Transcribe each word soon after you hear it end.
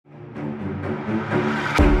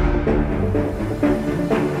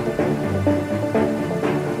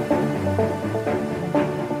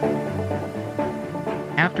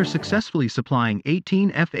After successfully supplying 18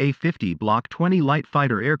 FA-50 Block 20 light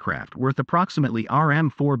fighter aircraft worth approximately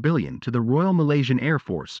Rm4 billion to the Royal Malaysian Air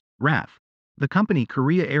Force, RAF, the company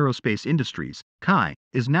Korea Aerospace Industries, KAI,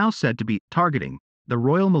 is now said to be targeting the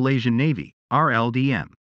Royal Malaysian Navy, RLDM.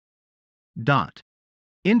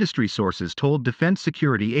 Industry sources told Defense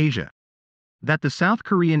Security Asia that the South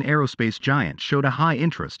Korean aerospace giant showed a high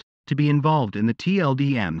interest to be involved in the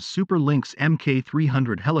TLDM Super Lynx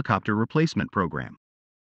Mk300 helicopter replacement program.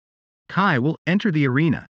 KAI will enter the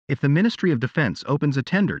arena if the Ministry of Defense opens a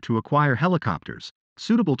tender to acquire helicopters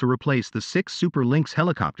suitable to replace the 6 Super Lynx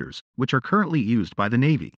helicopters which are currently used by the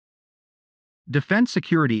Navy. Defense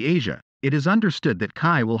Security Asia, it is understood that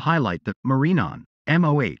KAI will highlight the Marineon,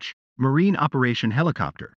 MOH, Marine Operation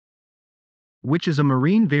Helicopter, which is a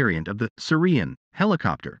marine variant of the Syrian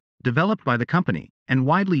helicopter, developed by the company and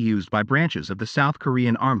widely used by branches of the South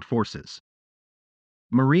Korean Armed Forces.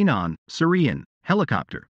 Marineon, Syrian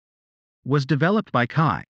helicopter, was developed by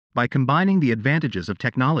KAI by combining the advantages of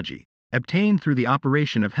technology obtained through the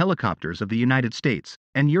operation of helicopters of the United States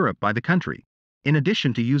and Europe by the country, in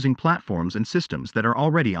addition to using platforms and systems that are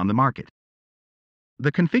already on the market.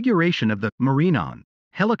 The configuration of the Marineon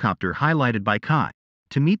helicopter highlighted by KAI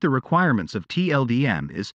to meet the requirements of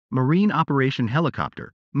TLDM is Marine Operation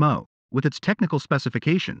Helicopter, MO, with its technical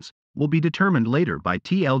specifications, will be determined later by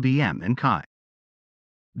TLDM and KAI.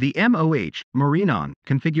 The MOH Marineon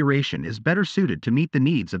configuration is better suited to meet the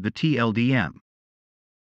needs of the TLDM.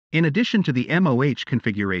 In addition to the MOH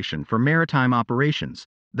configuration for maritime operations,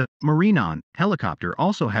 the Marineon helicopter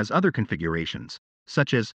also has other configurations,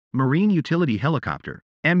 such as Marine Utility Helicopter,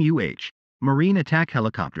 MUH, Marine Attack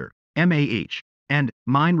Helicopter, MAH, and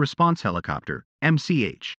Mine Response Helicopter,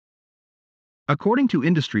 MCH. According to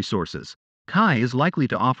industry sources, KAI is likely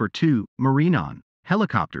to offer 2 Marineon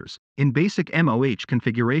helicopters in basic MOH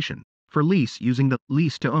configuration for lease using the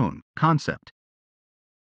lease-to-own concept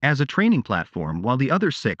as a training platform, while the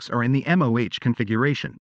other 6 are in the MOH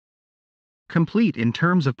configuration, complete in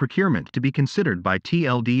terms of procurement to be considered by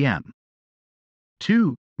TLDM.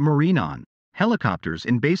 2 Marineon helicopters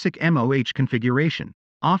in basic MOH configuration,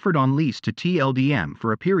 offered on lease to TLDM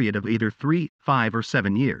for a period of either 3, 5 or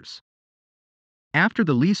 7 years. After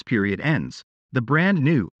the lease period ends, the brand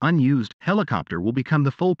new, unused helicopter will become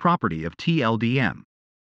the full property of TLDM.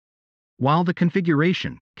 While the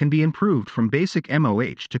configuration can be improved from basic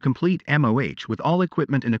MOH to complete MOH with all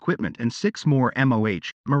equipment and 6 more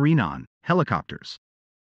MOH Marineon helicopters.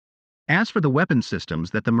 As for the weapon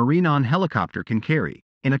systems that the Marineon helicopter can carry,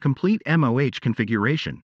 in a complete MOH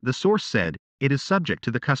configuration, the source said, it is subject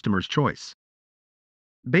to the customer's choice.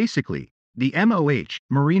 Basically, the MOH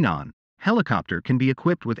Marineon helicopter can be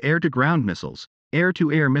equipped with air-to-ground missiles,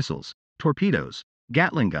 air-to-air missiles, torpedoes,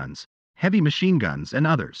 Gatling guns, heavy machine guns and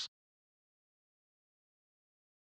others.